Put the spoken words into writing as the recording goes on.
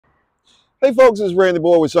Hey folks, it's Randy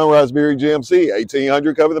Boy with Sunrise Berry GMC,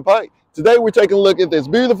 1800 Covington Pike. Today we're taking a look at this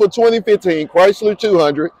beautiful 2015 Chrysler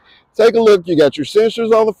 200. Take a look, you got your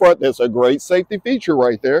sensors on the front. That's a great safety feature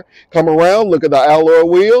right there. Come around, look at the alloy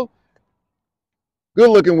wheel. Good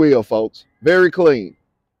looking wheel, folks. Very clean.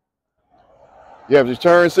 You have your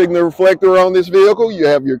turn signal reflector on this vehicle. You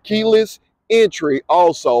have your keyless entry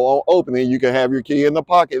also on opening. You can have your key in the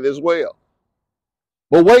pocket as well.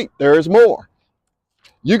 But wait, there is more.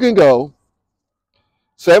 You can go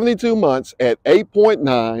 72 months at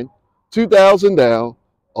 8.9, 2,000 down,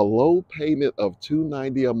 a low payment of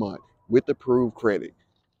 $290 a month with approved credit.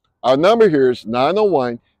 Our number here is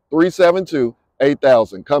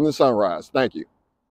 901-372-8000. Come to Sunrise. Thank you.